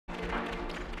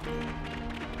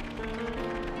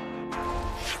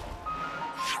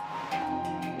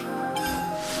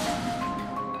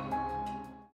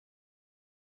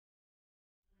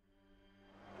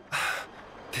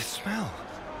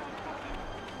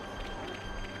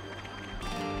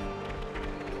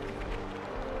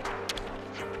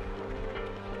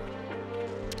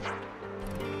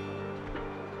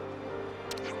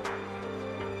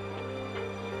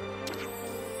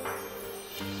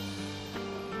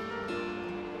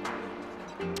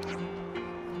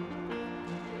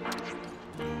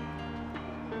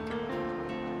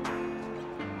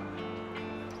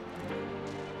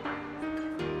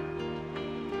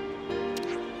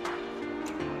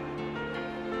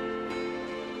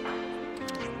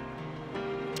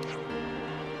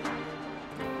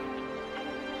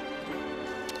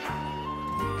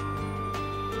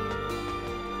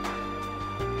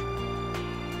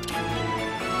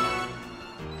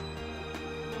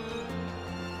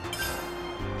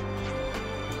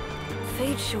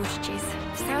Food shortages.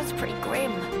 Sounds pretty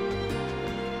grim.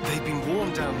 They've been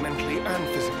worn down mentally and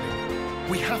physically.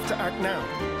 We have to act now.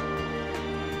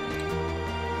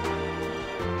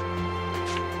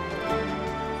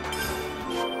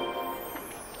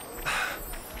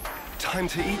 Time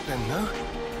to eat then, no?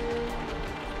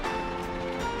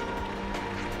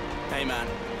 Hey man,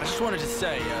 I just wanted to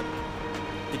say,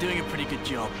 you're doing a pretty good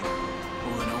job,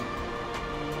 all in all.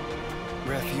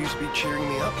 Rare for you to be cheering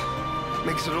me up.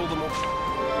 Makes it all the more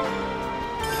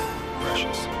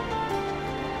precious.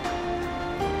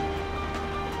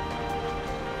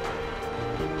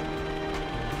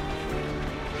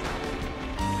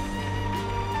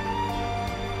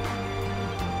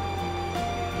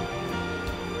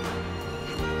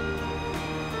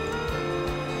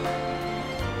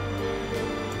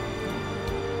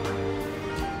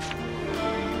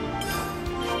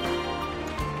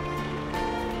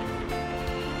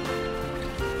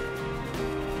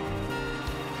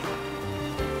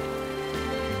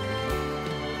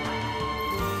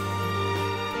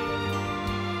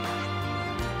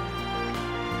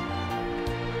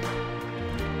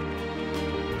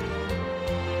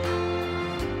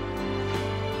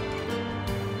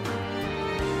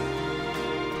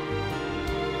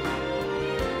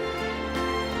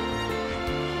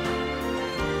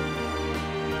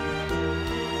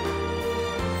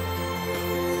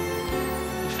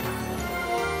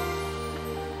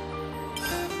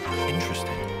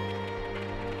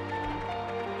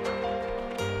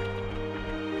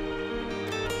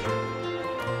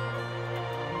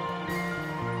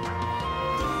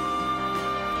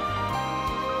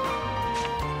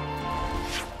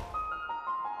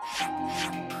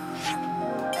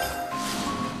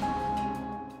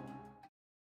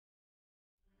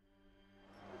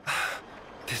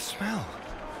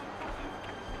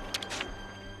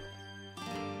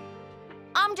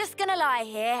 I'm just gonna lie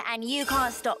here, and you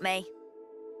can't stop me.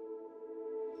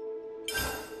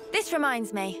 This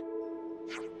reminds me.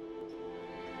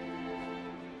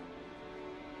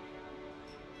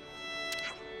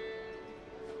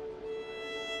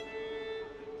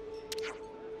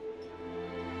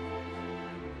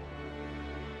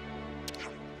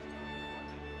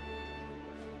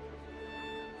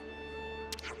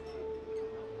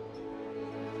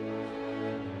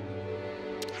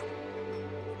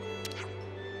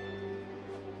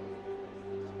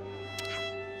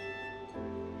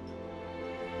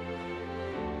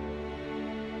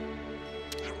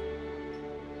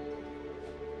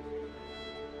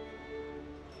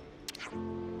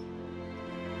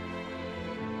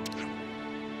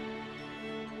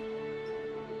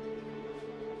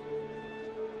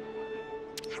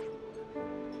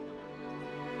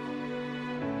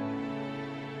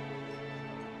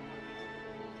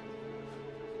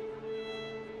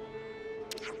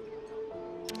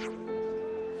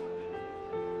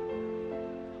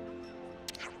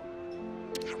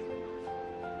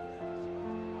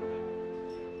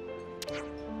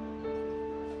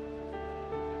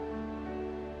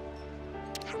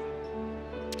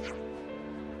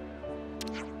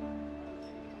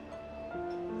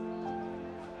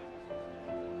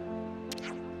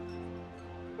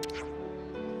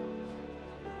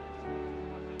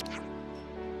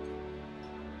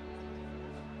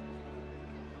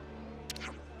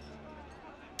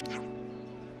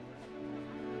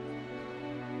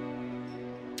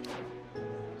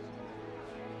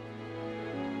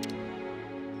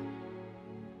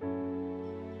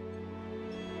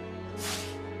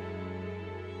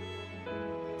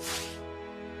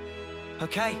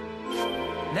 Okay,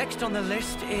 next on the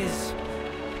list is...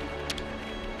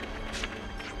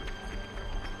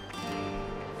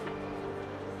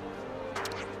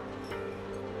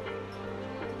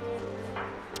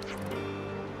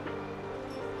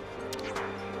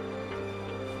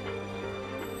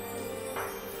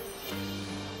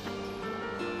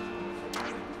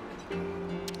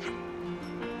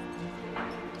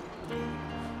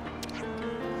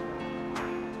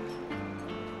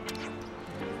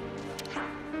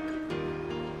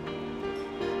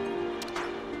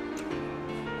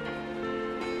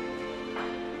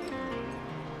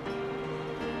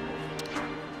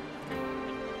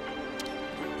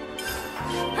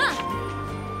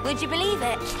 Would you believe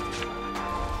it?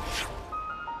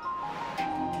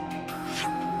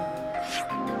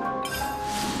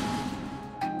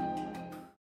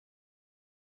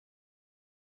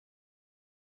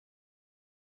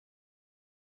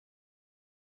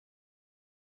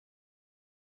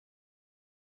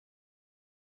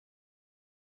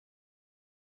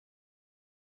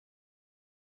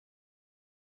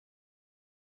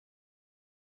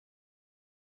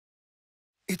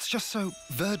 It's just so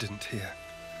verdant here.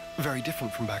 very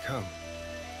different from back home.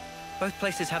 Both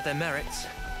places have their merits.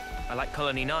 I like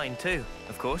Colony 9 too,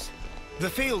 of course. The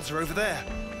fields are over there.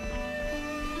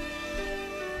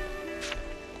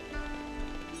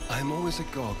 I'm always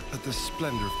agog at the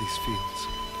splendor of these fields.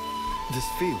 This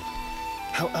field,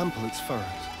 how ample its furrows.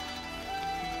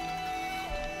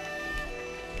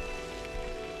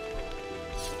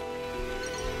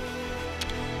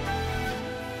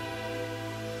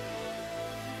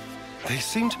 They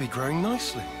seem to be growing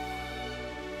nicely.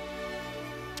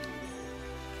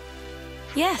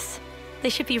 Yes, they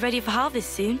should be ready for harvest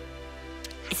soon.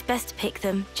 It's best to pick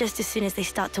them just as soon as they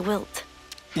start to wilt.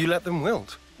 You let them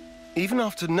wilt, even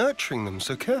after nurturing them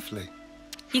so carefully.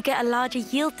 You get a larger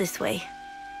yield this way.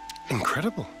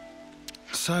 Incredible.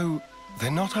 So,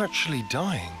 they're not actually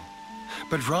dying,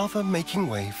 but rather making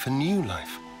way for new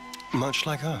life, much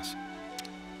like us.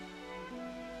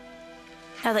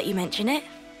 Now that you mention it,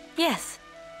 yes.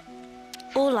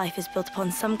 All life is built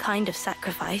upon some kind of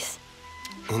sacrifice.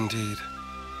 Indeed.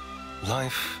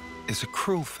 Life is a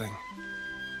cruel thing.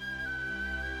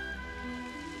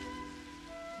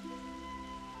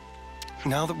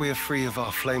 Now that we are free of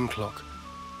our flame clock,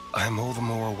 I am all the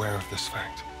more aware of this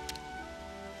fact.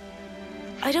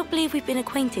 I don't believe we've been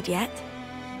acquainted yet.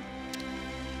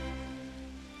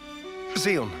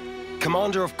 Xeon,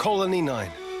 commander of Colony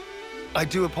 9. I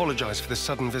do apologize for this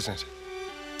sudden visit.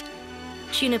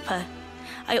 Juniper,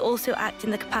 I also act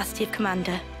in the capacity of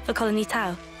commander for Colony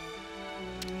Tau.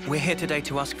 We're here today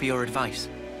to ask for your advice.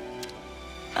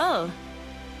 Oh,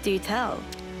 do tell.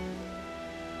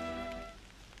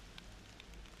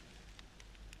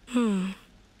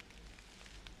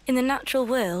 In the natural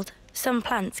world, some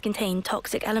plants contain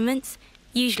toxic elements,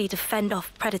 usually to fend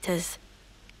off predators.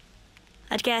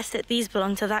 I'd guess that these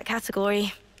belong to that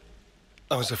category.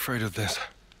 I was afraid of this.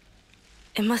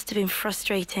 It must have been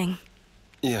frustrating.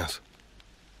 Yes.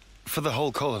 For the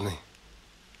whole colony.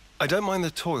 I don't mind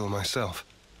the toil myself.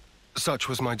 Such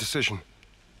was my decision.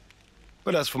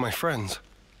 But as for my friends,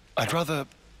 I'd rather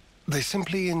they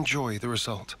simply enjoy the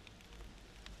result.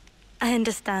 I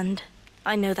understand.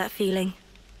 I know that feeling.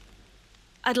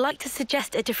 I'd like to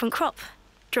suggest a different crop,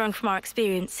 drawing from our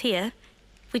experience here.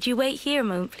 Would you wait here a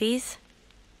moment, please?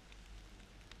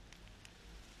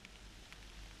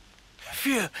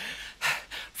 Phew.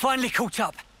 Finally caught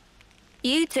up.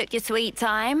 You took your sweet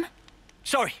time.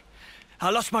 Sorry,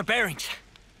 I lost my bearings.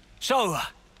 So,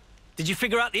 did you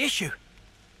figure out the issue?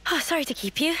 Oh, sorry to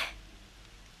keep you.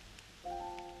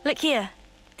 Look here.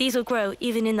 These will grow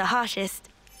even in the harshest.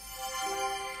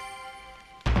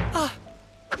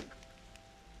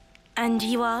 And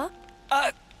you are?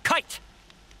 Kite.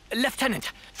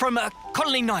 Lieutenant, from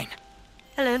Colony 9.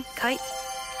 Hello, Kite.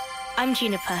 I'm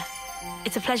Juniper.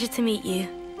 It's a pleasure to meet you.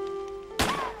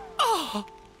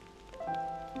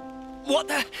 What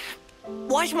the?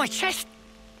 Why's my chest?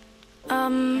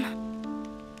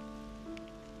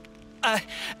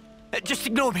 Just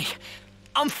ignore me.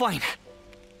 I'm fine.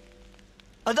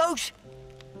 Are those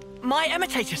my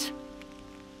imitators?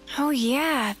 Oh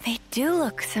yeah, they do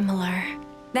look similar.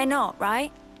 They're not,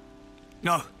 right?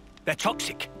 No, they're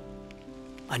toxic.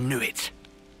 I knew it.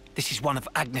 This is one of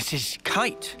Agnes's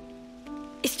Kite?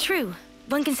 It's true.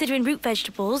 When considering root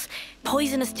vegetables,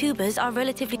 poisonous tubers are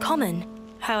relatively common.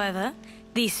 However,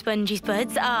 these spongy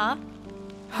spuds are...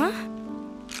 Huh?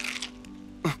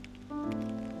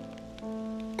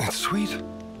 It's sweet.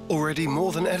 Already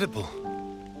more than edible.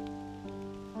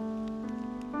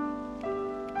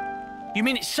 You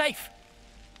mean it's safe?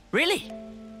 Really?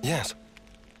 Yes.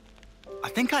 I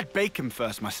think I'd bake him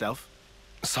first myself.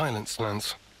 Silence,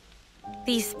 Lance.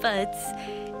 These spuds,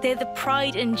 they're the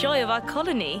pride and joy of our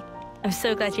colony. I'm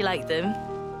so glad you like them.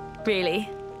 Really.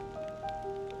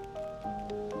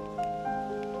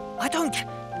 I don't...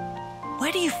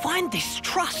 Where do you find this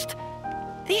trust?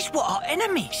 These were our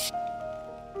enemies.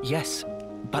 Yes,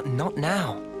 but not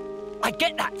now. I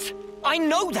get that. I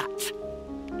know that.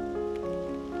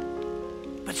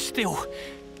 But still,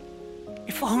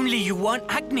 if only you weren't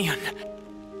Agnian.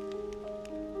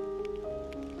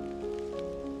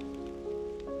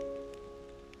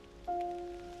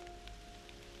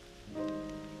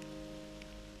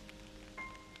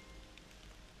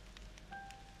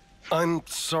 I'm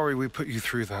sorry we put you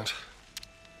through that.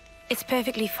 It's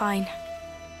perfectly fine.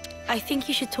 I think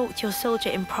you should talk to your soldier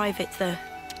in private, though.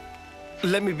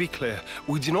 Let me be clear.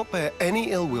 We do not bear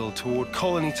any ill will toward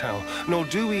Colony Tau, nor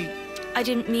do we... I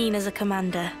didn't mean as a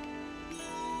commander.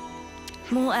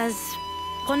 More as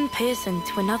one person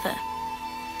to another.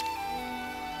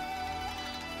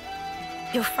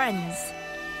 Your friends.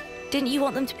 Didn't you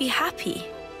want them to be happy,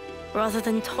 rather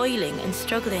than toiling and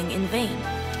struggling in vain?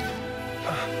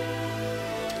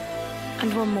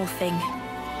 And one more thing.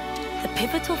 The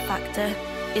pivotal factor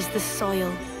is the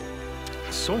soil.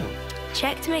 Soil?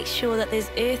 Check to make sure that there's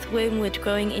earthwormwood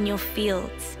growing in your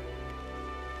fields.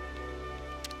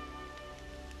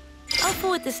 I'll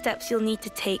forward the steps you'll need to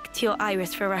take to your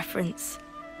iris for reference.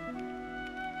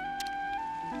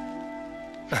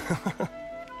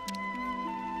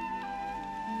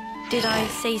 Did I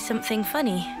say something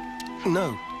funny?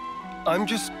 No. I'm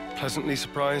just pleasantly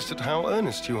surprised at how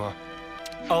earnest you are.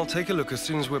 I'll take a look as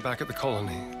soon as we're back at the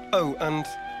colony. Oh, and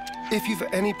if you've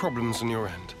any problems on your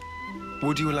end,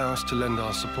 would you allow us to lend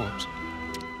our support?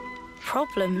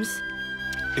 Problems?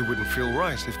 It wouldn't feel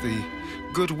right if the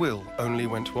goodwill only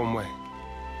went one way.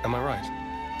 Am I right?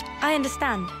 I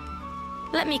understand.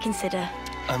 Let me consider.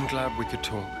 I'm glad we could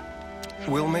talk.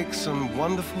 We'll make some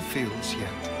wonderful fields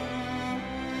yet.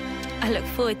 I look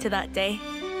forward to that day.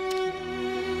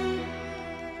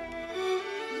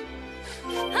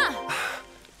 Huh.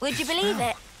 Would you believe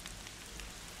it?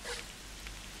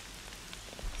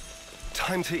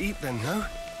 Time to eat then, no?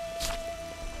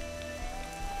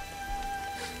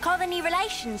 Colony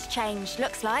relations changed,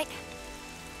 looks like.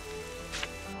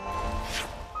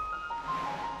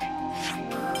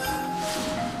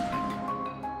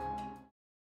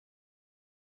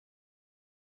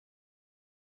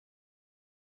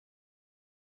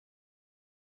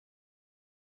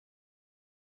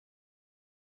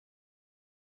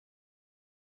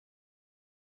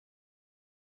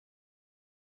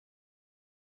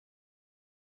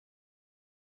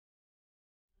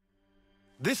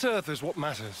 This Earth is what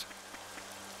matters.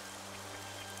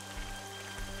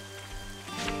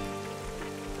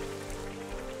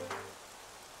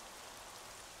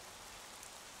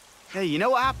 Hey, you know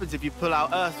what happens if you pull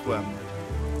out earthworm?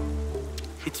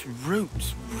 Its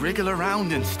roots wriggle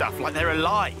around and stuff like they're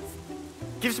alive.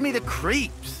 Gives me the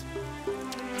creeps.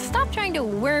 Stop trying to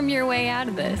worm your way out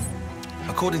of this.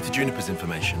 According to Juniper's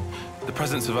information, the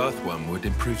presence of earthwormwood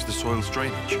improves the soil's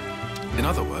drainage. In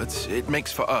other words, it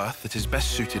makes for earth that is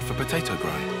best suited for potato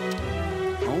growing.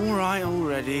 All right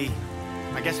already.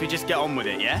 I guess we just get on with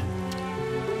it, yeah?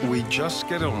 We just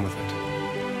get on with it.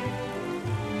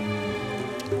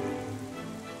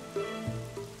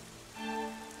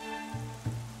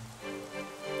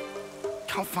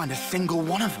 Can't find a single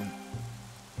one of them.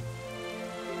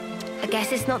 I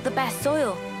guess it's not the best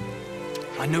soil.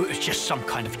 I knew it was just some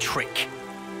kind of trick.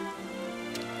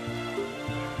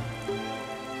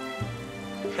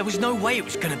 There was no way it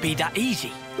was going to be that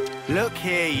easy. Look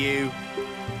here, you.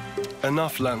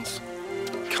 Enough, Lance.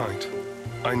 Kite,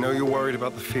 I know you're worried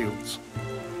about the fields.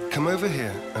 Come over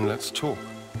here and let's talk.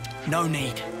 No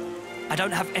need. I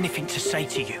don't have anything to say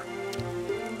to you.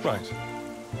 Right.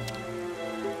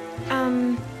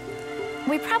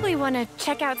 We probably want to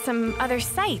check out some other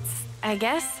sites, I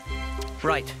guess.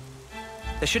 Right.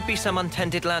 There should be some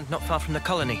untended land not far from the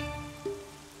colony.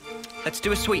 Let's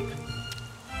do a sweep.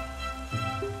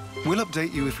 We'll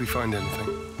update you if we find anything.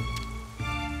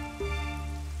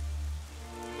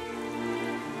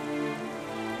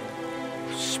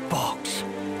 Sparks.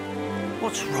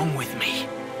 What's wrong with me?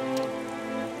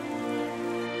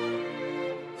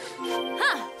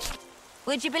 Huh.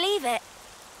 Would you believe it?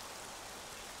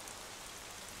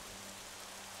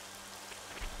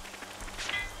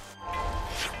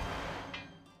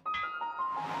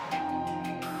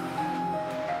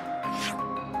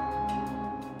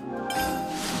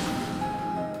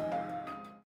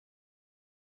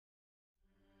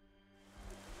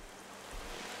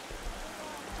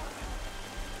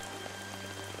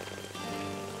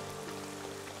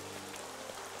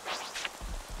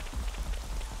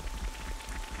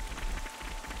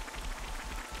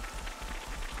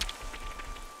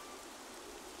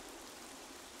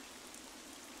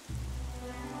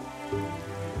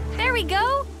 There we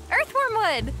go!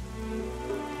 Earthwormwood!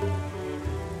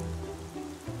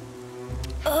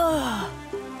 Ugh.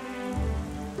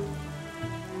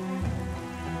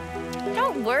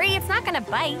 Don't worry, it's not gonna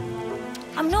bite.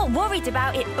 I'm not worried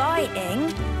about it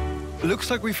biting.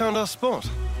 Looks like we found our spot.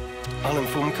 I'll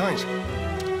inform Kite.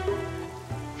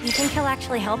 You think he'll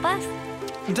actually help us?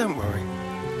 Don't worry.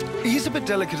 He's a bit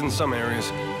delicate in some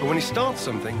areas, but when he starts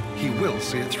something, he will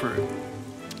see it through.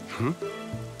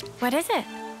 What is it?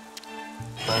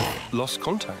 I've lost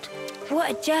contact.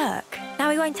 What a jerk. Now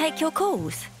he won't take your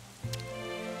calls.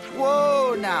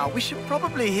 Whoa, now, we should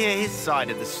probably hear his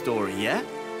side of the story, yeah?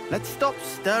 Let's stop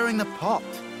stirring the pot.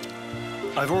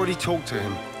 I've already talked to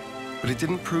him, but it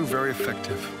didn't prove very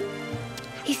effective.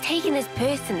 He's taking this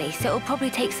personally, so it'll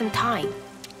probably take some time.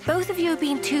 Both of you are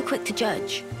being too quick to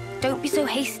judge. Don't be so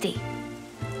hasty.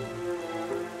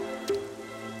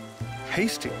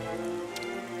 Hasty?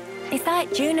 It's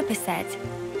like Juniper said.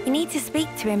 You need to speak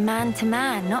to him man to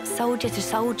man, not soldier to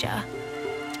soldier.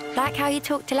 Like how you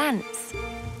talk to Lance.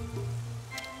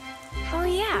 Oh,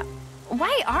 yeah.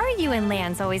 Why are you and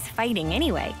Lance always fighting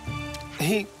anyway?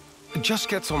 He just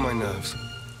gets on my nerves.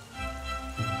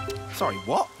 Sorry,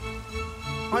 what?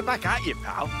 Right back at you,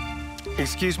 pal.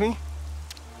 Excuse me?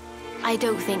 I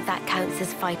don't think that counts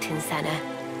as fighting, Senna.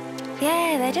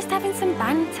 Yeah, they're just having some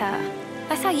banter.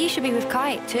 That's how you should be with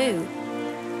Kite, too.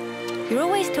 You're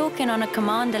always talking on a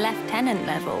commander-lieutenant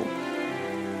level.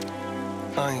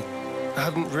 I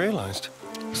hadn't realized.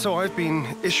 So I've been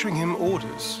issuing him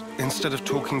orders instead of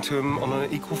talking to him on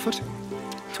an equal footing.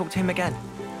 Talk to him again.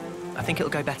 I think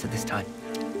it'll go better this time.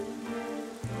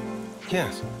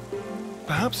 Yes.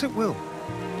 Perhaps it will.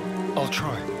 I'll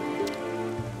try.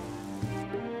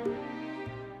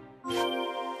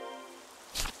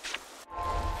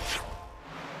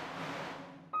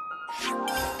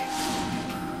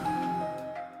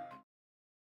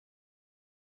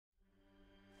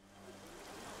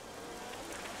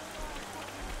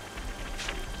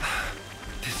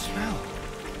 This smell.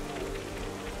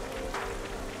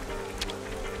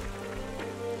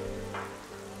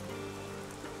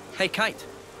 Hey, Kite.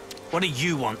 What do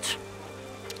you want?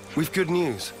 We've good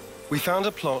news. We found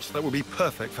a plot that will be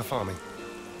perfect for farming.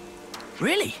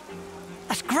 Really?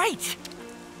 That's great.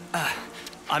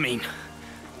 I mean,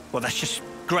 well, that's just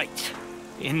great.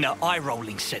 In the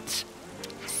eye-rolling sense.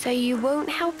 So you won't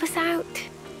help us out?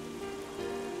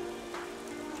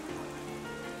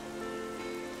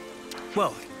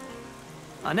 Well,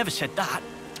 I never said that.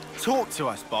 Talk to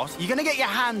us, boss. You gonna get your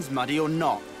hands muddy or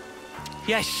not?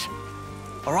 Yes.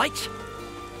 All right?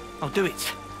 I'll do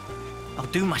it. I'll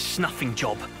do my snuffing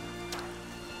job.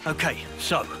 Okay,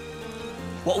 so,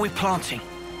 what are we planting?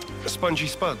 Spongy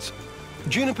spuds.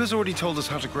 Juniper's already told us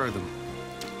how to grow them.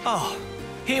 Oh,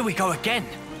 here we go again.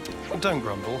 Don't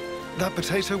grumble. That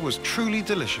potato was truly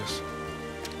delicious.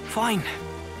 Fine.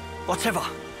 Whatever.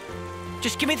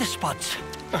 Just give me the spuds.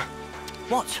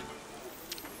 What?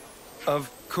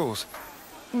 Of course.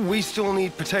 We still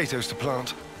need potatoes to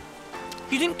plant.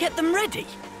 You didn't get them ready?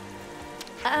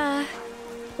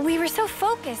 We were so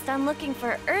focused on looking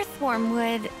for earthworm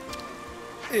wood.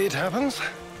 It happens.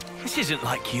 This isn't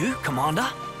like you, Commander.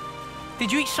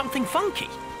 Did you eat something funky?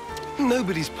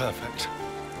 Nobody's perfect.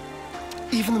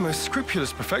 Even the most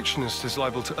scrupulous perfectionist is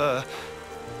liable to err,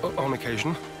 on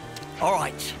occasion. All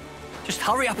right. Just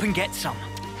hurry up and get some.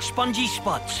 Spongy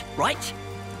spuds, right?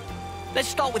 Let's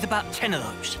start with about 10 of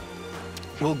those.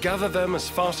 We'll gather them as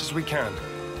fast as we can.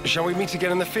 Shall we meet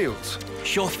again in the fields?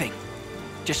 Sure thing.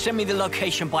 Just send me the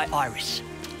location by Iris.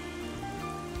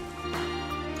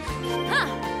 Huh.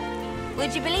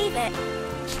 Would you believe it?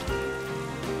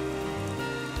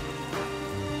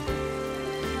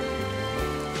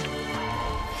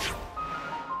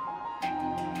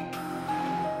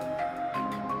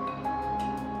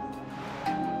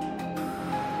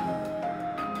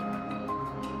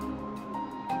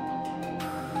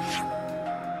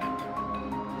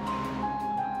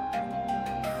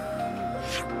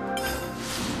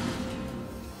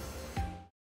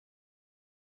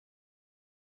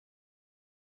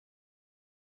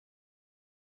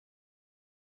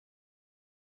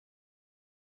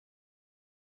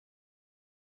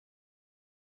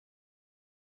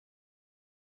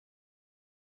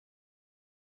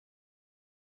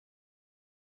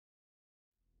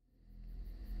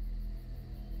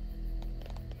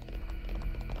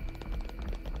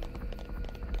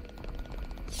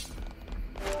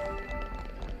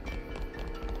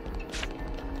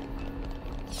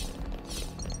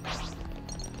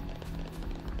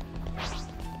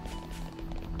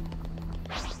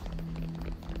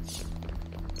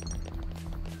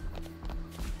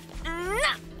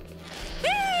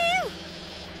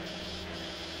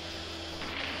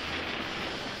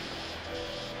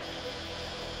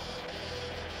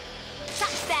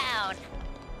 Touchdown!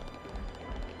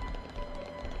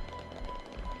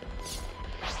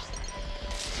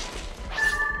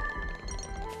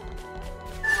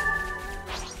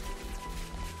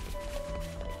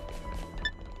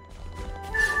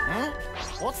 Huh?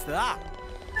 What's that?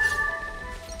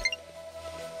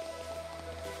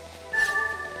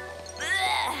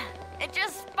 It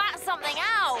just spat something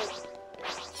out!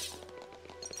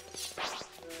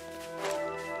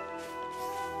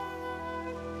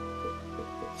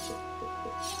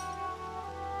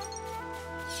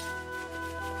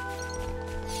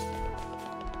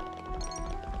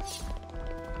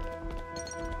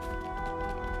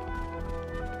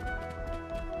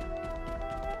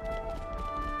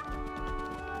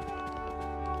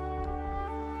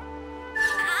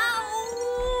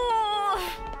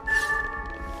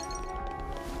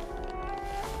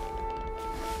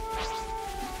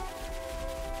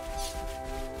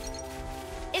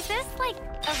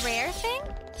 A rare thing?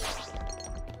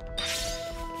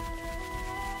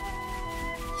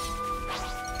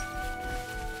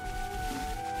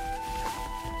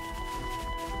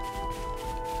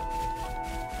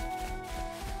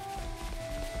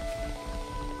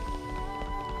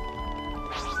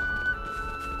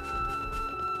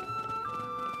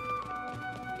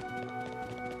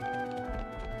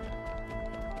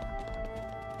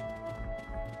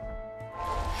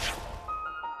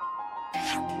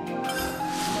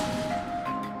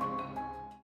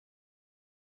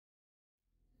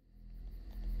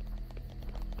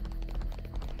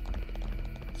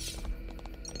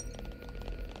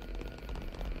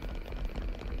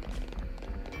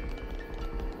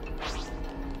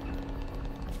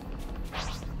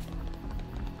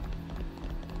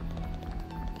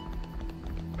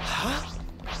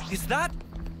 Is that?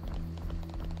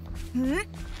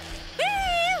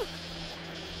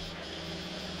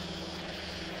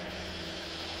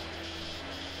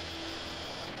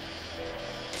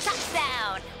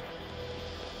 Touchdown!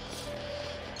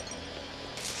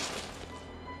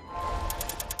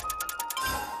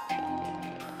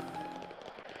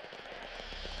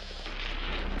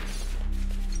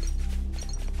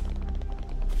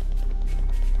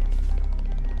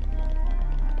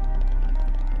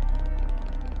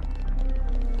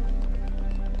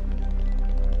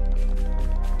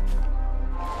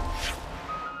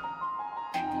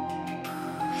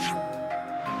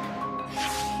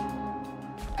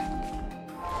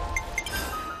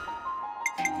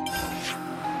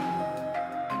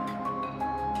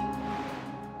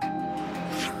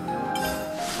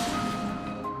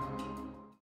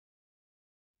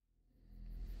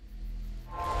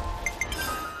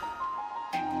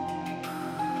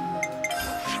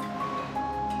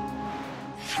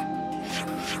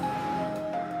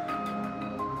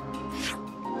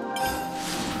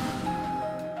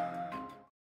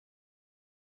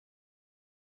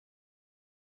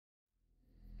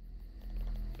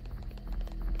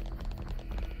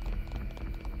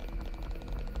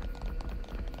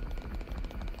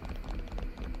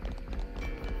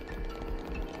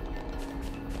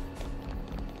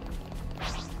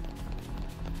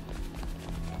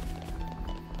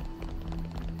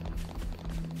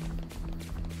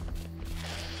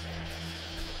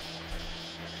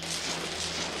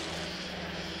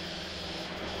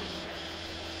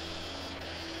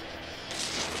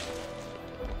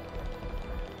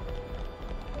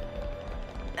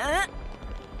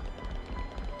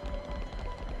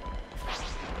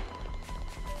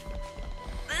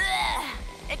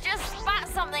 It just spat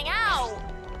something out!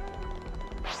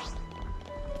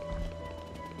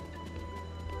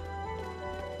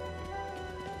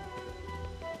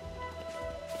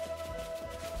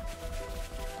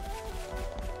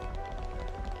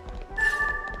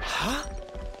 Huh?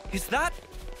 Is that?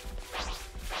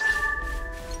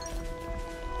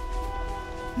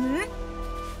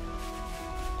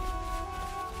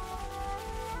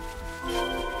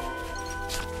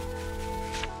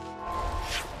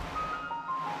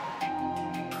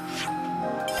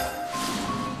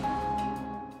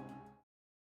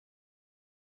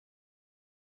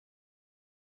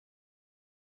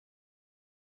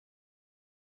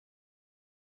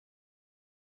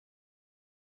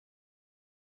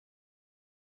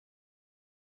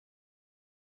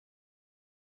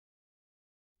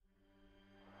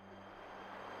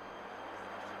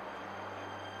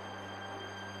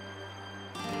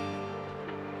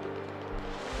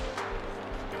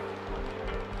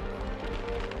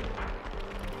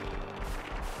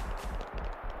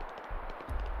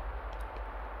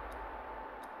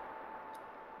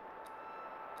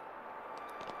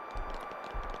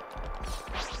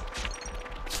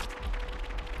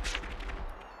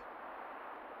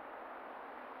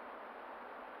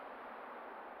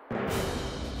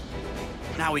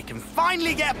 Now we can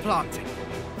finally get planting.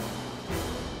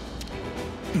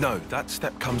 No, that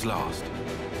step comes last.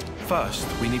 First,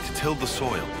 we need to till the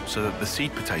soil so that the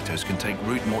seed potatoes can take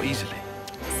root more easily.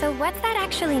 So what's that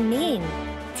actually mean?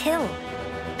 Till?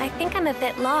 I think I'm a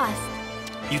bit lost.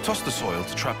 You toss the soil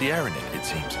to trap the air in it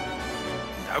seems.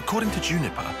 According to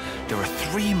Juniper, there are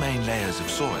 3 main layers of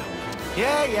soil.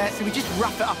 Yeah, so we just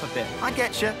rough it up a bit. I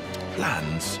get you.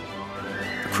 Lands.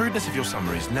 The crudeness of your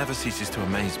summaries never ceases to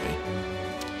amaze me.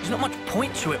 There's not much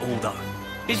point to it all, though,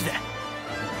 is there?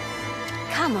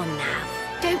 Come on now.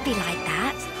 Don't be like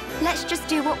that. Let's just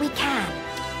do what we can.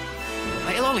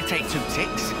 It'll only take 2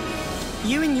 ticks.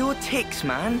 You and your ticks,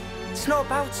 man. It's not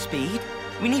about speed.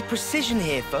 We need precision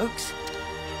here, folks.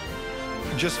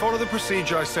 Just follow the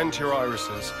procedure I sent to your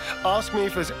irises. Ask me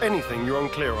if there's anything you're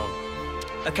unclear on.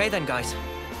 Okay then, guys.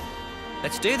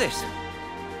 Let's do this.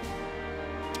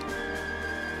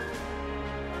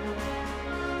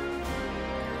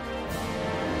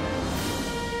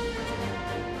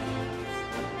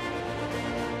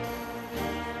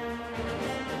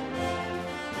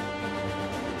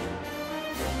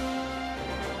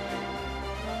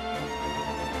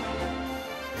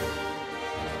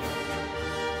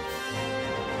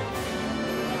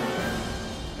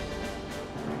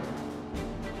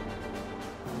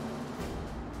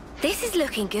 This is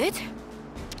looking good.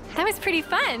 That was pretty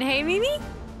fun, hey, Mimi?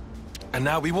 And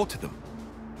now we water them.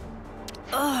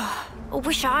 Ugh, I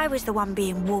wish I was the one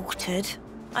being watered.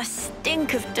 I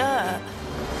stink of dirt.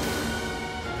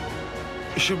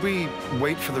 Should we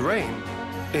wait for the rain?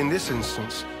 In this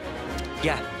instance?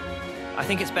 Yeah. I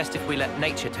think it's best if we let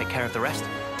nature take care of the rest.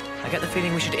 I get the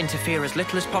feeling we should interfere as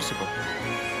little as possible.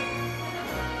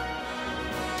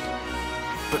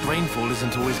 But rainfall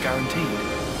isn't always guaranteed.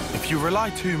 If you rely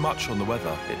too much on the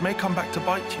weather, it may come back to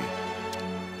bite you.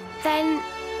 Then,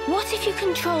 what if you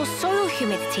control soil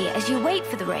humidity as you wait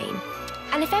for the rain?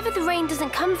 And if ever the rain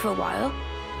doesn't come for a while,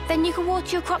 then you can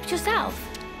water your crops yourself.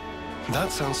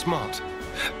 That sounds smart.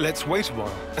 Let's wait a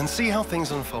while and see how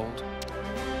things unfold.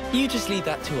 You just leave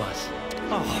that to us.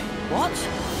 Oh, what?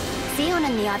 Theon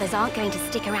and the others aren't going to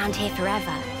stick around here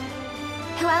forever.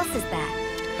 Who else is there?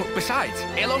 Besides,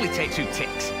 it'll only take 2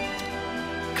 ticks.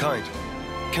 Kite,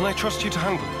 can I trust you to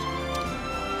handle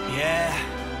it?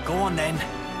 Yeah, go on then.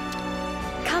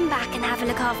 Come back and have a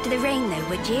look after the rain, though,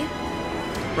 would you?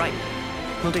 Right.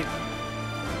 Will do.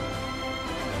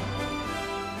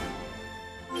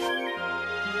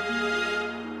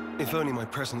 If only my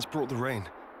presence brought the rain.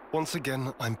 Once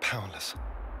again, I'm powerless.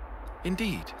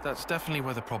 Indeed, that's definitely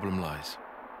where the problem lies.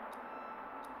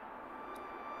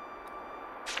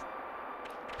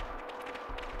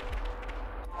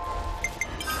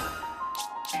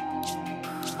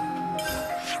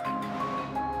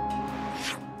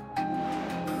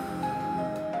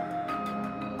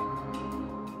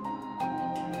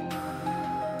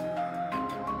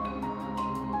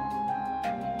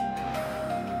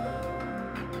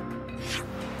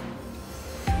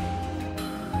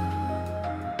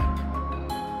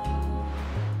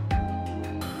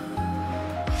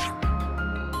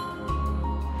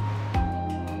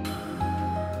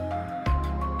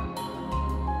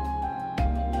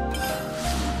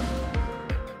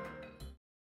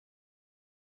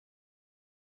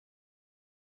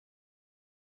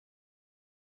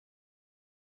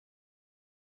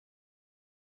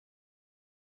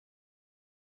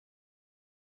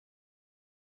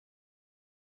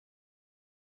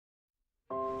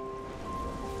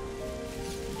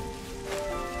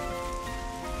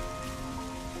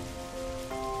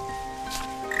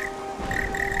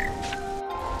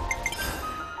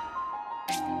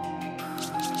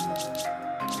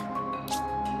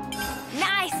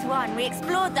 Nice one! We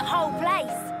explored the whole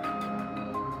place!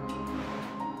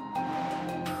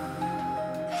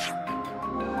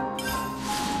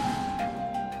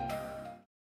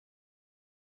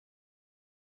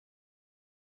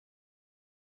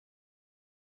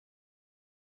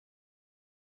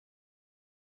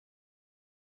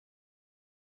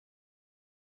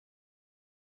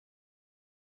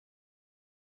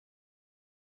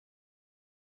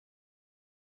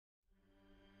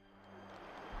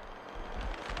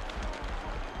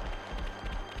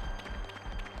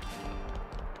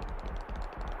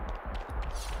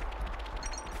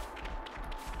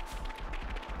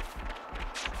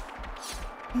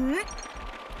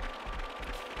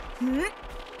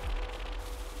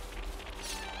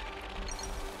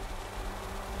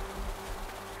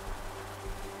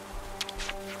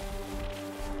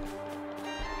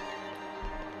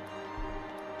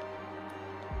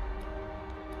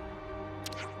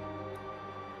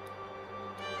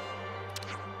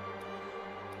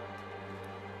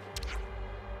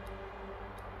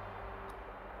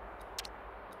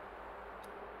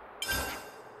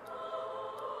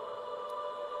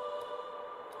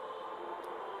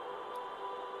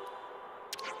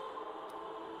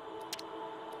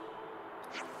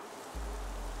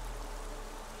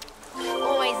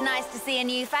 Always nice to see a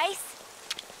new face.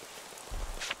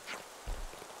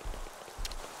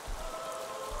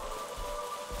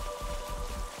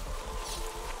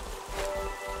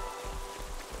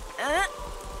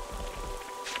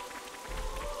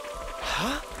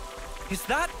 Huh? Is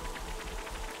that...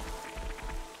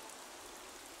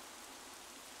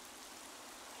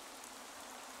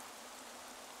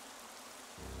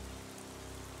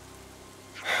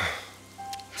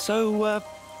 So,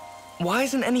 why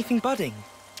isn't anything budding?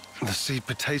 The seed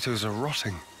potatoes are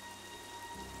rotting.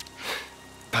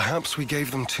 Perhaps we gave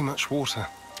them too much water.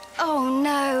 Oh,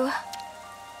 no.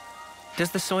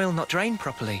 Does the soil not drain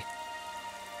properly?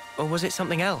 Or was it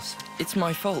something else? It's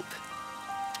my fault.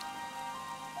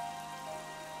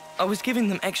 I was giving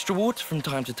them extra water from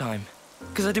time to time,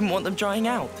 because I didn't want them drying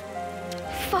out.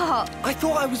 Fuck. I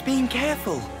thought I was being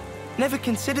careful. Never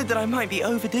considered that I might be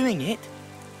overdoing it.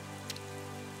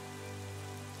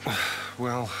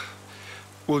 Well,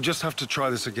 we'll just have to try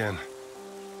this again.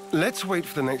 Let's wait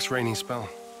for the next rainy spell.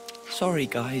 Sorry,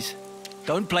 guys.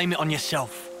 Don't blame it on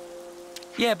yourself.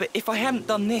 Yeah, but if I hadn't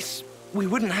done this, we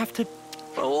wouldn't have to...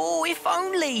 Oh, if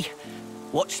only!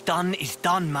 What's done is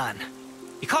done, man.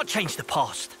 You can't change the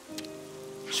past.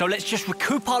 So let's just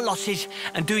recoup our losses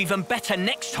and do even better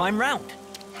next time round.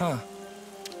 Huh.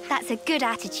 That's a good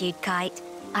attitude, Kite.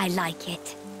 I like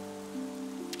it.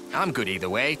 I'm good either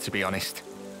way, to be honest.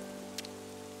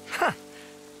 Huh.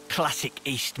 Classic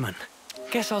Eastman.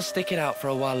 Guess I'll stick it out for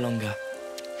a while longer.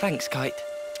 Thanks, Kite.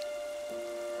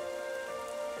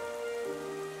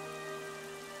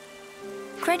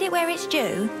 Credit where it's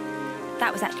due.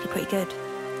 That was actually pretty good.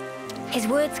 His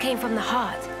words came from the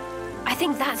heart. I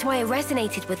think that's why it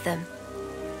resonated with them.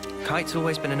 Kite's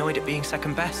always been annoyed at being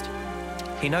second best.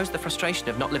 He knows the frustration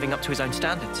of not living up to his own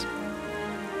standards.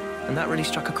 And that really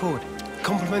struck a chord.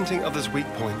 Complimenting others' weak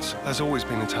points has always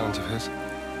been a talent of his.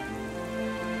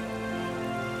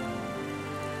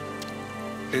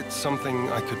 It's something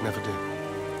I could never do.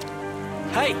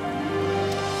 Hey!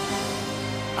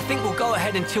 I think we'll go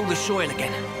ahead and till the soil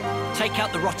again. Take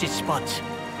out the rotted spuds.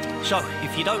 So,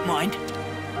 if you don't mind...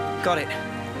 Got it.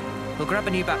 We'll grab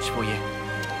a new batch for you.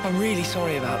 I'm really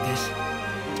sorry about this.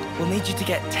 We'll need you to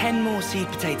get 10 more seed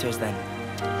potatoes then.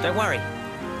 Don't worry.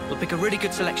 We'll pick a really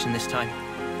good selection this time.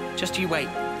 Just you wait.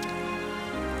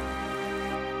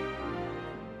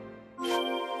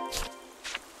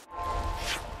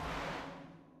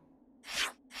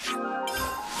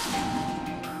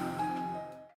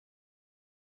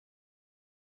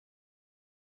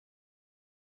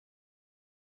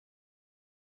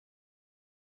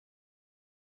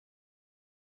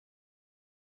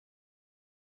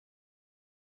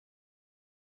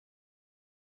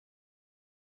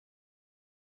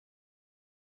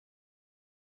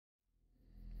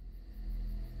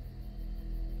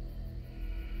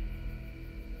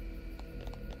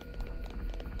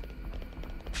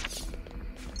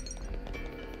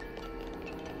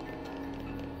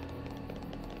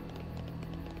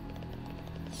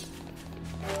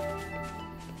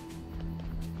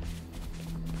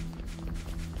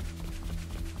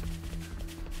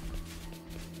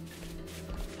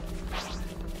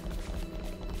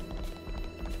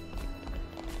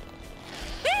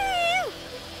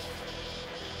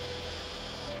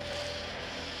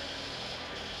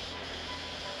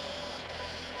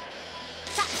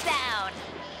 Touchdown!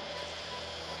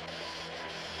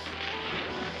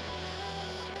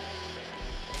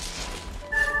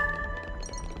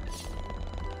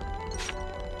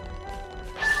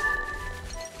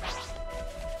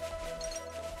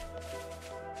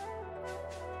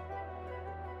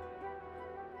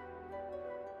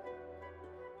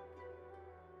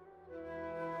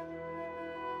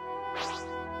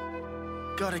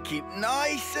 Gotta keep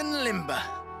nice and limber.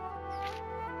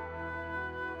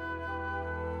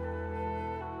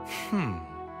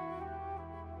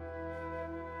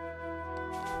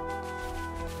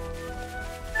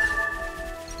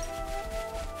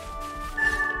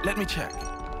 Let me check.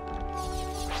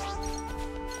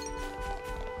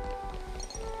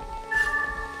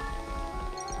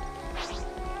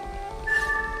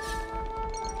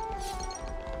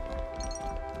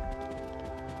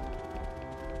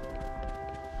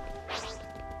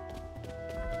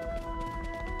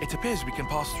 It appears we can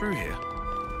pass through here.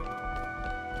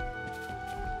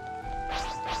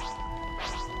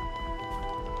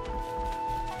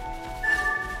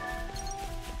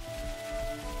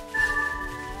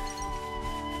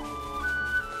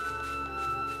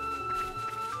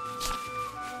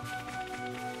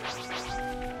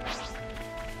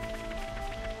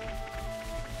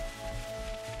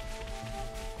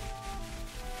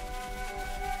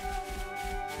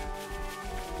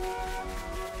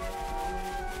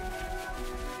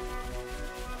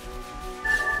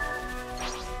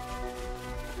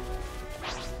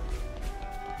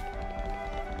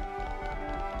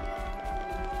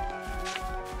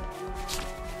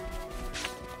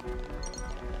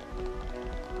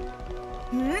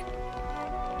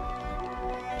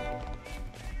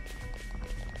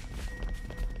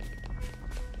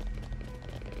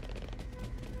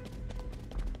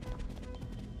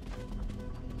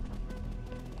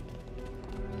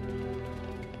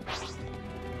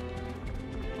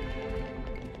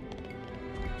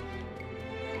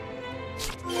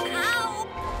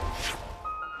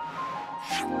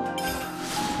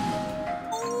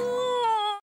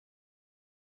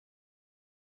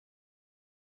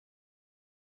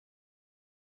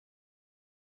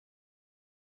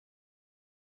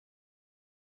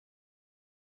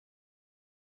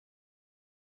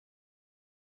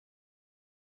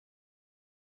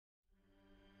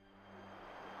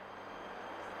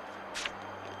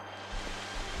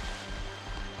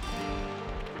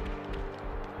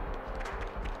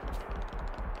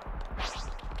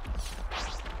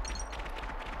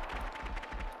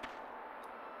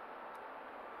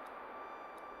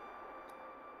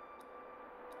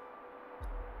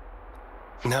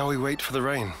 Now we wait for the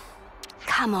rain.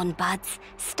 Come on, buds.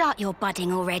 Start your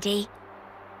budding already.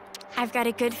 I've got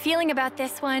a good feeling about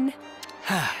this one.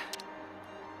 Huh?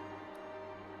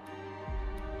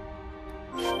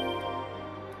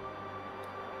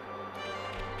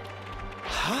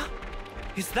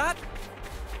 Is that...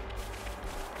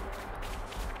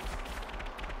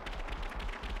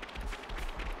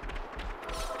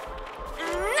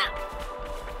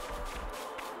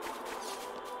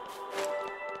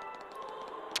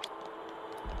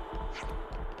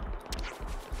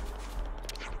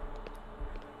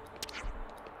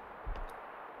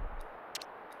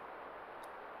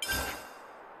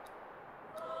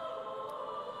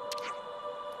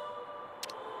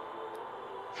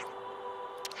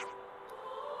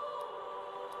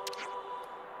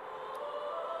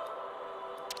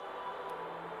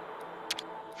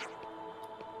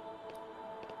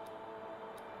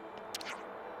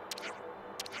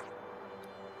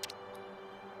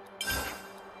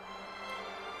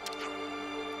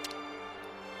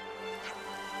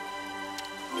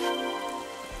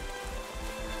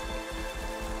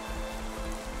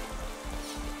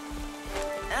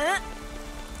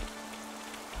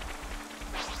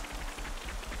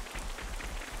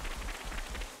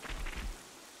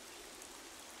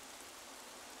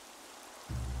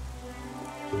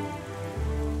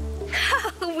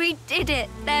 We did it!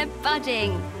 They're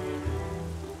budding!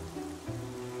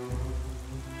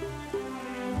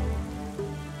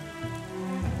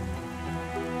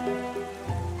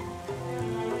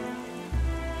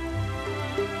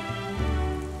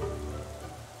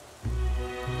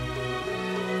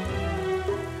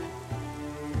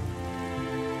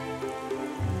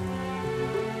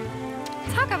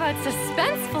 Talk about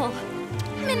suspenseful.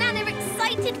 Manana are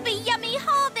excited for yummy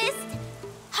harvest.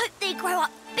 Hope they grow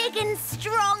up big and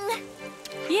strong.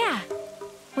 Yeah.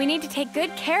 We need to take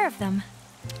good care of them.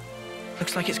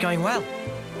 Looks like it's going well.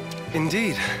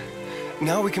 Indeed.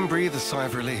 Now we can breathe a sigh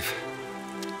of relief.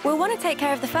 We'll want to take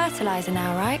care of the fertilizer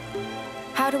now, right?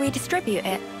 How do we distribute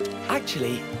it?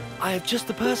 Actually, I have just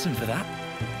the person for that.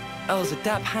 Earl's a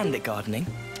dab hand at gardening.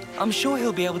 I'm sure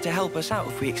he'll be able to help us out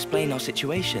if we explain our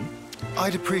situation.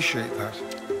 I'd appreciate that.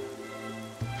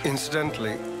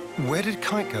 Incidentally, where did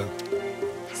Kite go?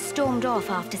 Stormed off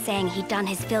after saying he'd done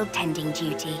his field tending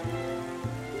duty.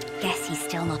 Guess he's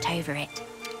still not over it.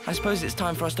 I suppose it's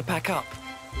time for us to pack up.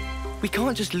 We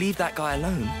can't just leave that guy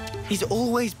alone. He's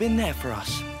always been there for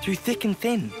us, through thick and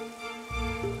thin.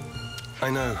 I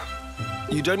know.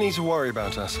 You don't need to worry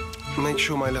about us. Make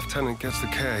sure my lieutenant gets the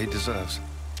care he deserves.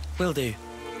 Will do.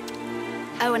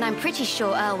 Oh, and I'm pretty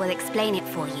sure Earl will explain it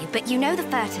for you, but you know the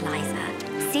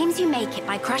fertilizer. Seems you make it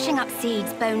by crushing up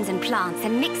seeds, bones and plants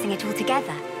and mixing it all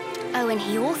together. Oh, and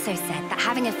he also said that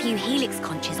having a few helix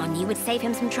conches on you would save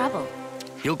him some trouble.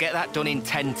 You'll get that done in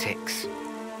 10 ticks.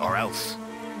 Or else.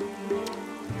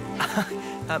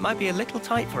 That might be a little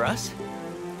tight for us,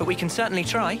 but we can certainly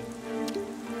try.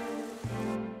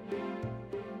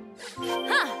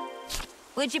 Huh.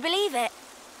 Would you believe it?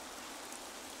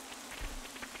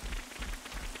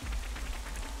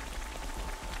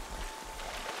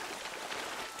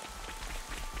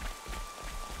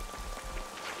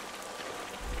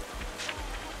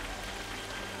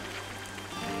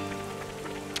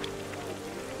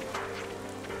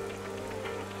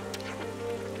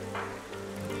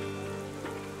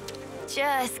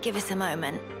 Just give us a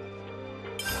moment.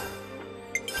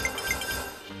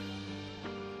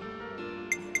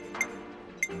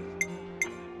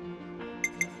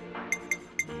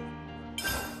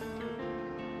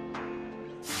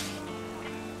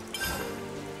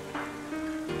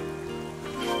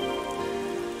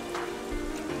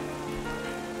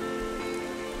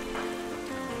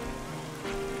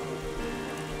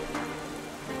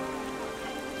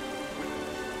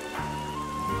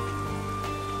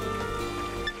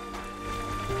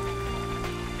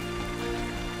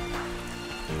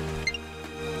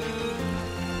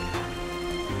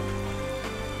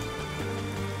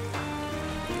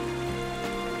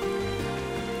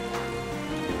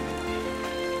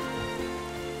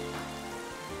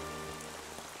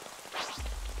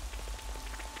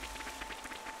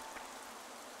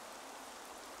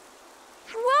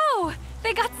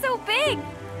 They got so big!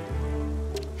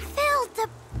 Filled to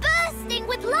bursting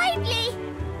with lively!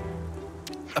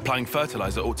 Applying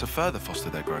fertilizer ought to further foster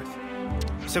their growth.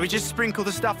 So we just sprinkle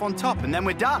the stuff on top and then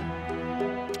we're done?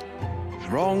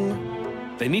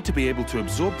 Wrong. They need to be able to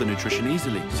absorb the nutrition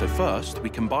easily, so first we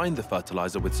combine the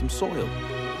fertilizer with some soil.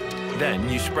 Then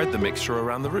you spread the mixture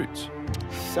around the roots.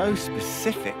 So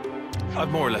specific. I've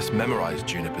more or less memorized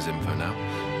Juniper's info now.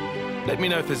 Let me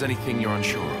know if there's anything you're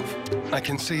unsure of. I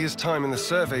can see his time in the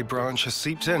survey branch has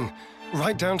seeped in.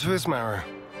 right down to his marrow.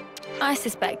 I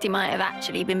suspect he might have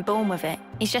actually been born with it.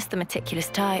 He's just the meticulous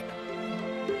type.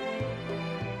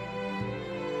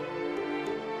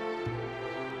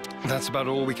 That's about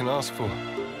all we can ask for.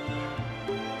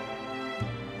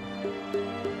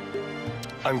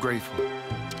 I'm grateful.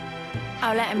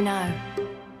 I'll let him know.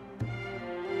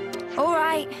 All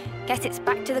right, guess it's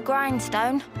back to the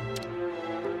grindstone.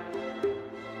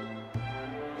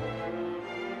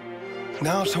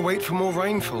 Now to wait for more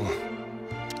rainfall.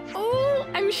 Oh,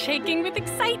 I'm shaking with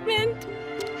excitement.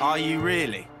 Are you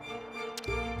really?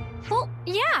 Well,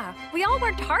 yeah, we all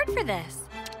worked hard for this.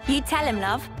 You tell him,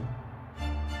 love.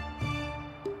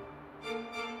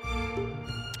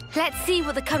 Let's see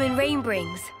what the coming rain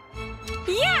brings.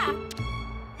 Yeah!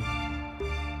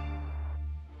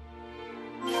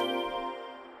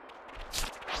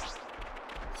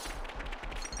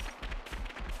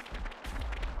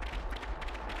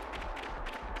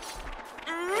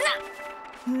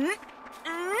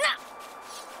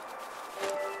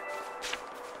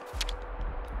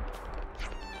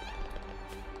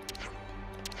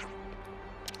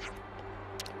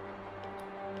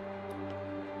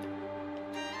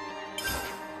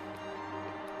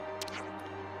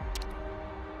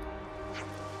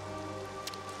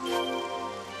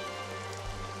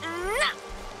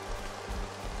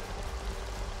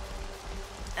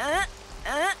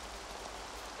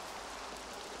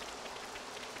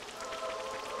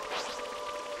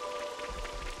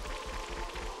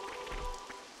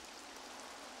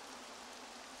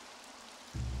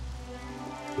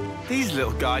 These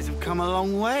little guys have come a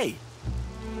long way.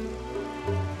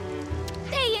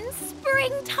 Day in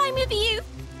springtime of youth,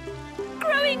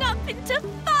 growing up into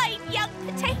fine young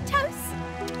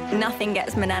potatoes. Nothing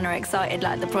gets Manana excited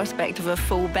like the prospect of a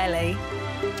full belly.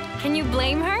 Can you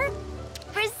blame her?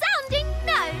 Resounding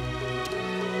no.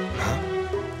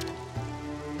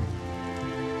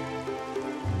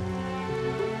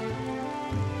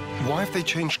 Why have they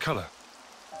changed color?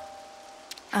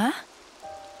 Huh?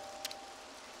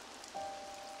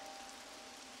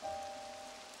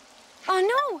 Oh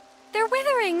no, they're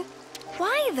withering.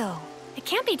 Why though? It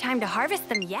can't be time to harvest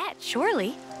them yet,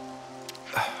 surely.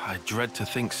 I dread to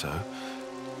think so.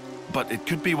 But it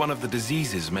could be one of the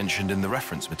diseases mentioned in the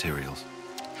reference materials.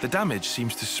 The damage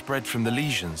seems to spread from the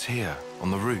lesions here,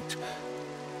 on the root.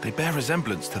 They bear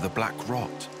resemblance to the black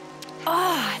rot.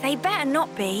 Oh, they better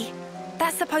not be.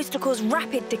 That's supposed to cause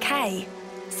rapid decay.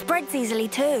 Spreads easily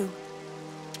too.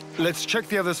 Let's check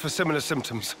the others for similar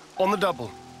symptoms. On the double.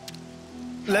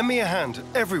 Lend me a hand,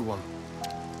 everyone.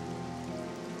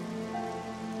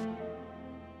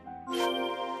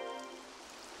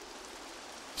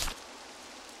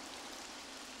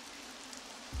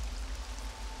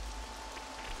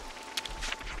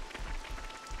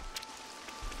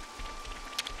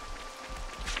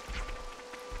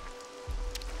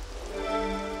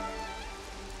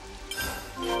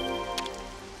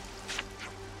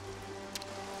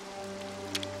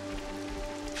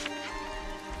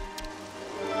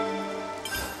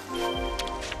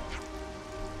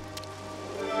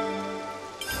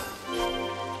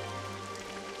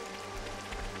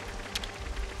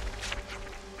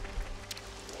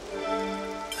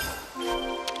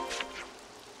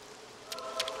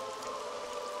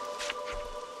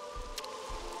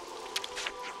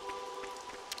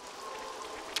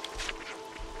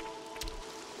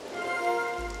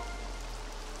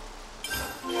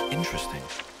 Interesting.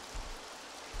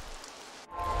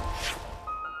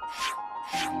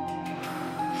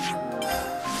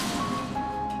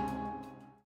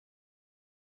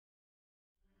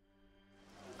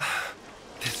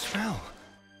 This smell.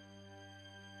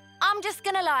 I'm just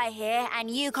gonna lie here and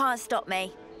you can't stop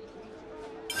me.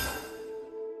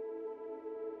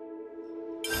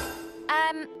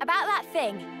 About that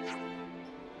thing.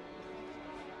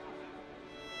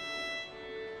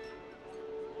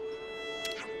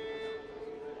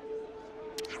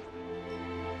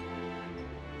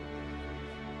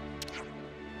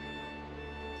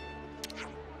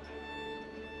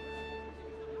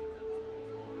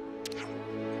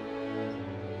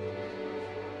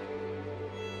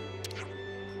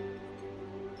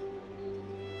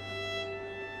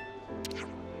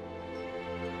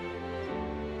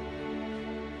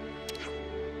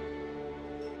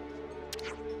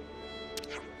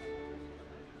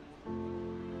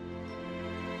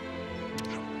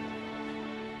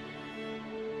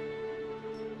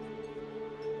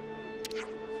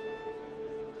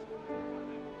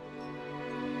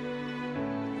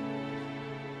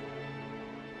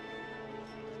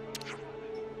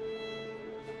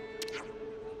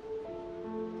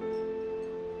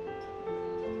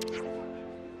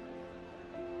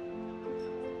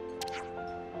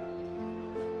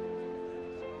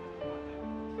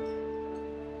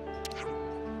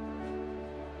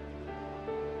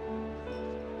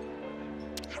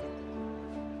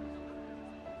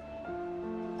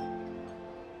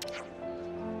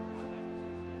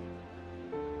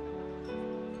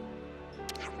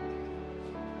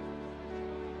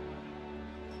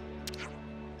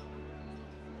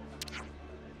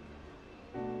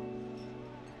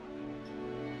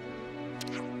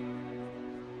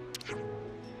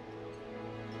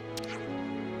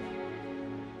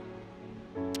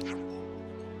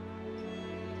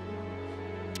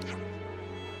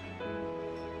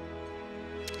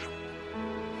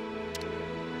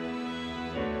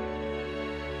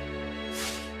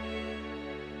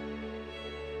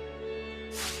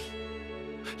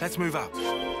 Let's move out.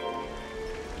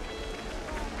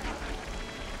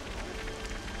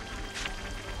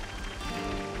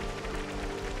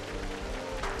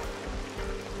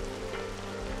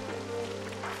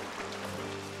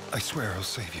 I swear I'll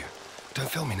save you. Don't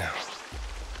fail me now.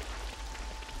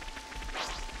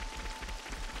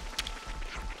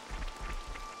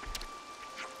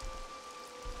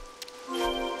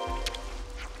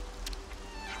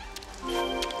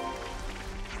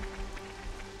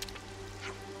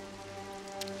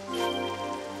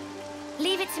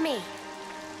 Leave it to me.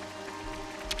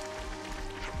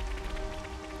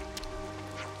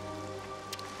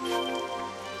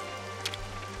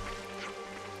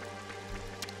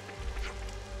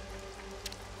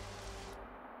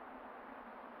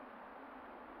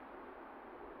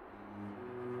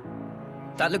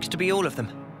 That looks to be all of them.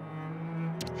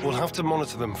 We'll have to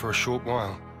monitor them for a short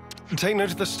while. Take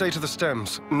note of the state of the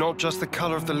stems, not just the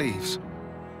color of the leaves.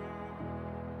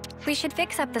 We should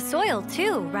fix up the soil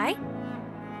too, right?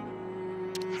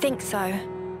 Think so.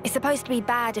 It's supposed to be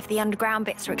bad if the underground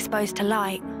bits are exposed to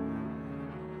light.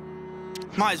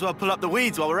 Might as well pull up the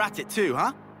weeds while we're at it too,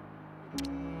 huh?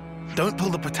 Don't pull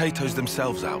the potatoes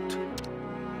themselves out.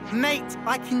 Mate,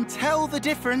 I can tell the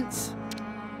difference.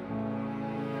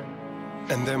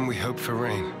 And then we hope for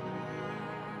rain.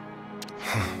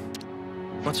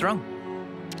 What's wrong?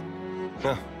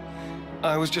 No,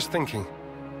 I was just thinking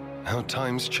how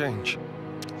times change.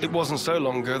 It wasn't so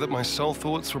long ago that my sole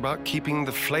thoughts were about keeping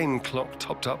the flame clock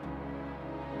topped up.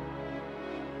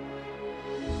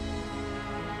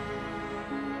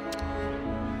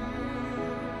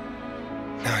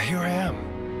 Now here I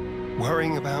am,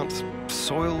 worrying about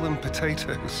soil and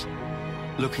potatoes,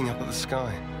 looking up at the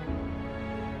sky.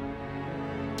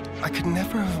 I could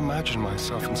never have imagined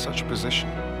myself in such a position.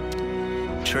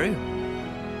 True.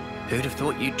 Who'd have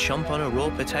thought you'd chomp on a raw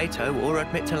potato or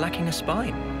admit to lacking a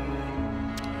spine?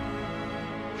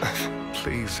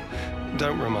 Please,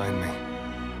 don't remind me.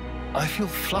 I feel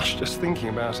flushed just thinking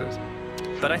about it.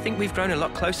 But I think we've grown a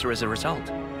lot closer as a result.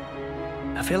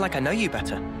 I feel like I know you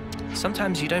better.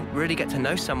 Sometimes you don't really get to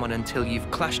know someone until you've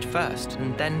clashed first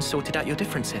and then sorted out your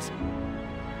differences.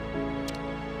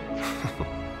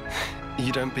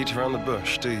 You don't beat around the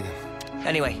bush, do you?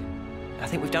 Anyway, I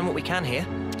think we've done what we can here.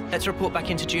 Let's report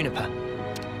back into Juniper.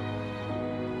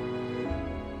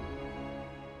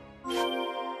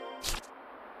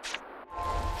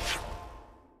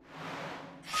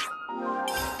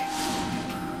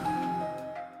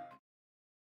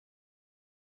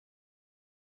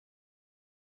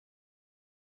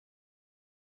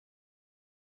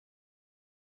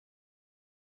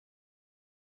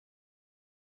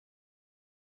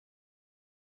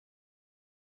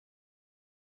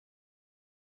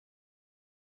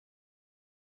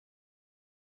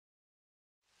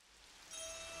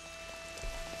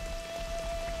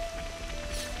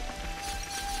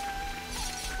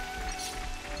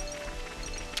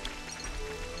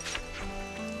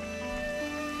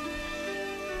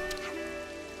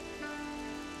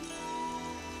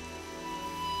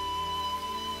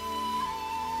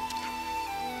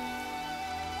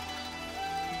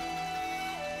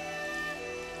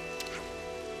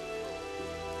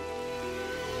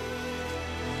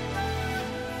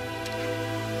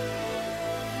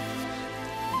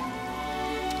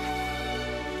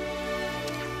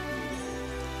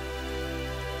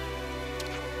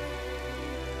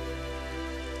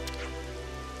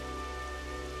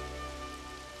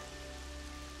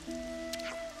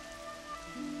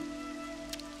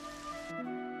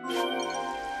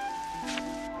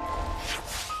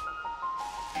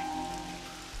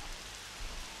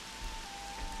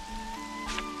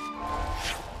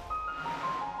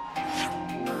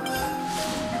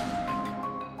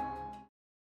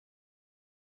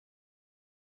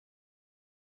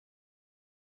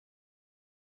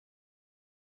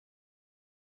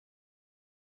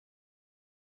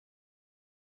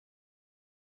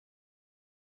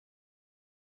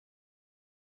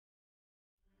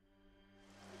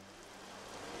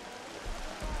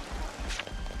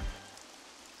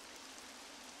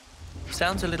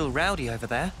 Sounds a little rowdy over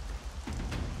there.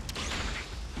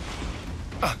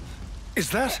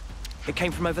 Is that? It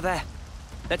came from over there.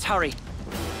 Let's hurry.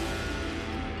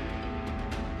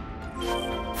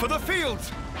 For the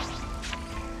fields!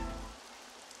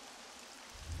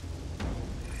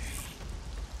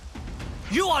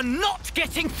 You are not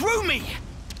getting through me!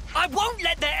 I won't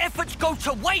let their efforts go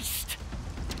to waste!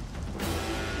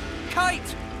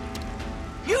 Kite!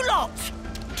 You lot!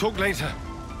 Talk later.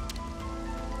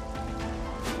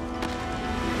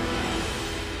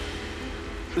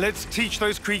 Let's teach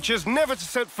those creatures never to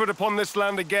set foot upon this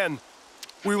land again.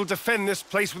 We will defend this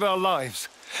place with our lives.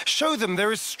 Show them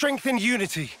there is strength in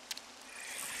unity.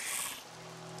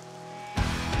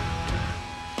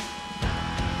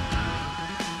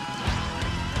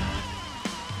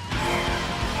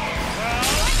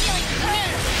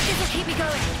 This'll keep me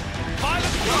going.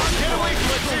 Get away from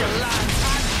it, your land!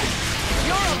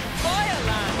 You're a fire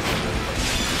land!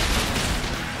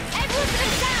 Everyone to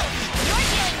themselves! You're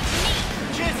dealing with me!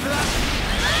 Cheers for that!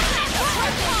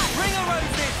 Bring a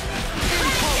roses!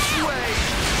 Impulse way!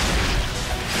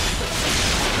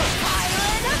 Fire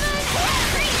element!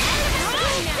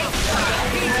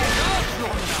 Green element!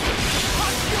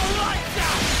 Punch your lights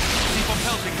out! Keep on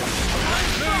pelting them.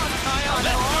 Let's move!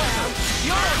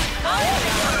 You're a fire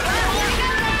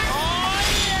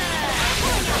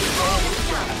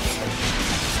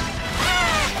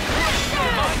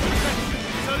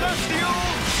Celestial!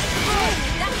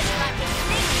 That's a practice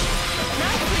thing!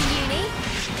 Nice one, Uni.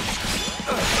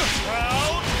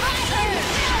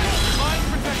 Mind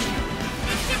protection!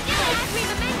 It's just gonna have me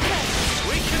momentum!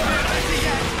 We can do it better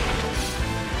yet!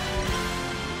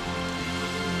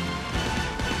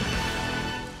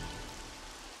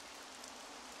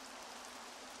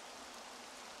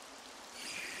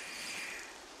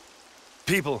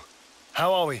 People,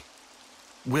 how are we?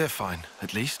 We're fine,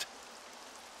 at least.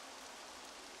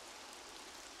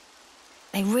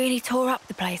 They really tore up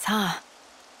the place, huh?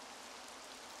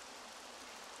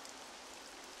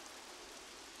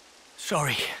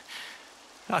 Sorry.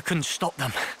 I couldn't stop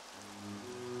them.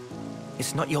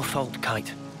 It's not your fault,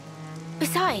 Kite.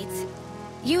 Besides,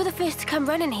 you were the first to come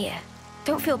running here.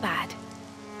 Don't feel bad.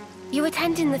 You were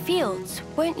tending the fields,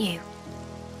 weren't you?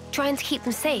 Trying to keep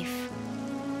them safe.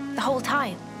 The whole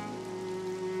time.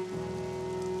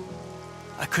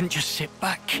 I couldn't just sit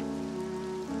back.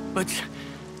 But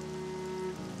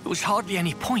there was hardly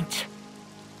any point.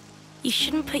 You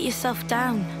shouldn't put yourself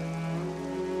down.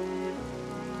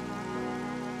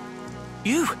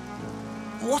 You?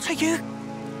 What are you?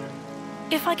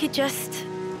 If I could just...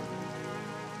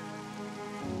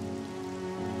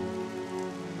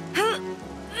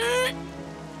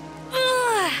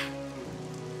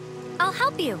 I'll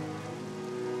help you.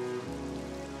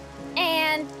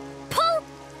 And pull!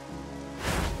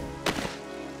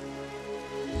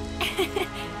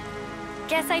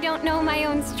 Guess I don't know my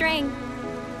own strength.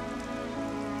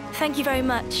 Thank you very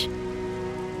much.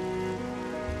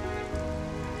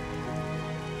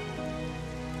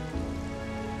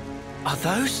 Are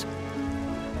those?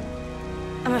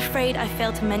 I'm afraid I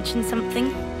failed to mention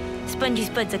something. Spongy's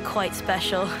buds are quite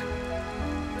special.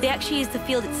 They actually use the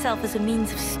field itself as a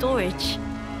means of storage.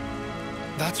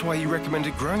 That's why you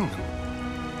recommended growing them.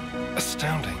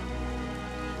 Astounding.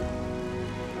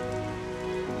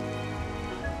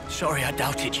 Sorry I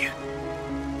doubted you.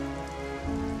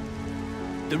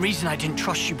 The reason I didn't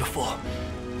trust you before,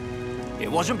 it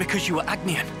wasn't because you were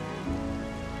Agnian.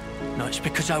 No, it's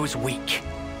because I was weak.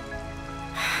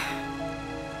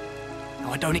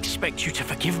 Now, I don't expect you to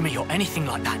forgive me or anything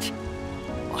like that.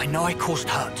 I know I caused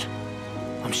hurt.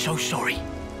 I'm so sorry.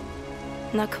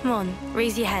 Now come on,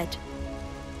 raise your head.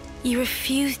 You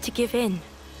refuse to give in.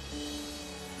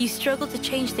 You struggle to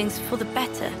change things for the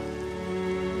better.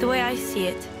 The way I see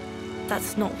it,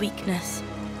 that's not weakness.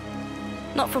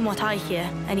 Not from what I hear,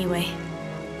 anyway.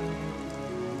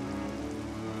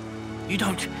 You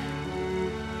don't...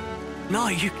 No,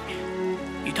 you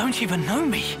don't even know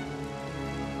me.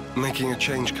 Making a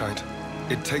change, Kite.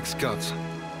 It takes guts.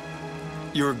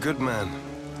 You're a good man.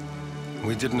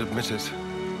 We didn't admit it.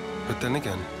 But then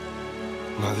again,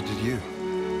 neither did you.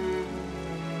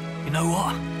 You know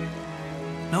what?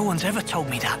 No one's ever told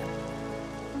me that.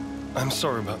 I'm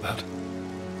sorry about that.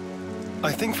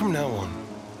 I think from now on,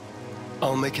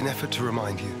 I'll make an effort to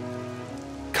remind you.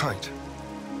 Kite,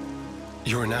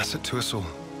 you're an asset to us all.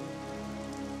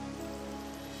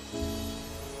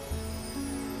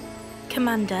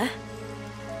 Commander,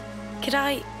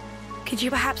 could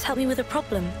you perhaps help me with a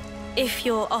problem? If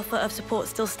your offer of support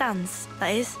still stands,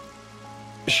 that is.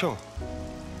 Sure.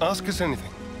 Ask us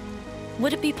anything.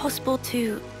 Would it be possible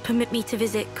to permit me to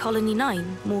visit Colony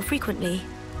 9 more frequently?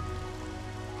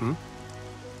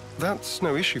 That's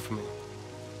no issue for me.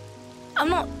 I'm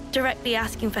not directly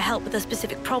asking for help with a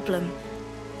specific problem,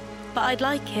 but I'd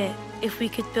like it if we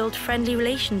could build friendly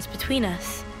relations between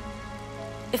us.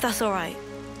 If that's all right.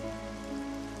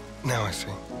 Now I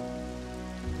see.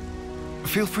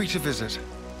 Feel free to visit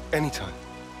anytime.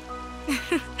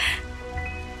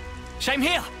 Same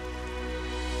here.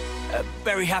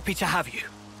 Very happy to have you.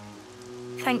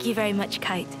 Thank you very much,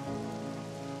 Kite.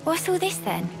 What's all this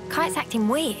then? Kite's acting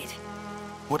weird.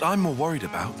 What I'm more worried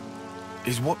about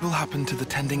is what will happen to the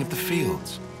tending of the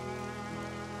fields.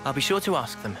 I'll be sure to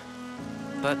ask them.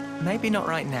 but maybe not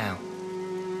right now.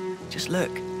 Just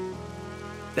look.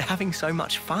 They're having so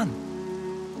much fun.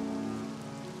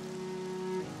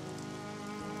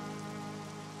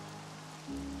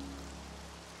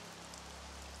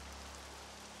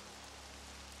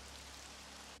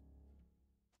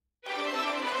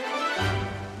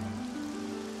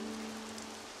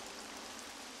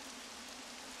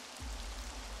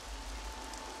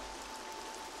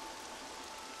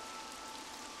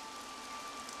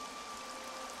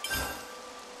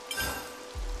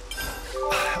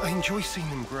 I enjoy seeing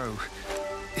them grow.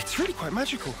 It's really quite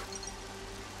magical.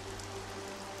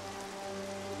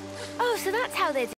 Oh, so that's how they do.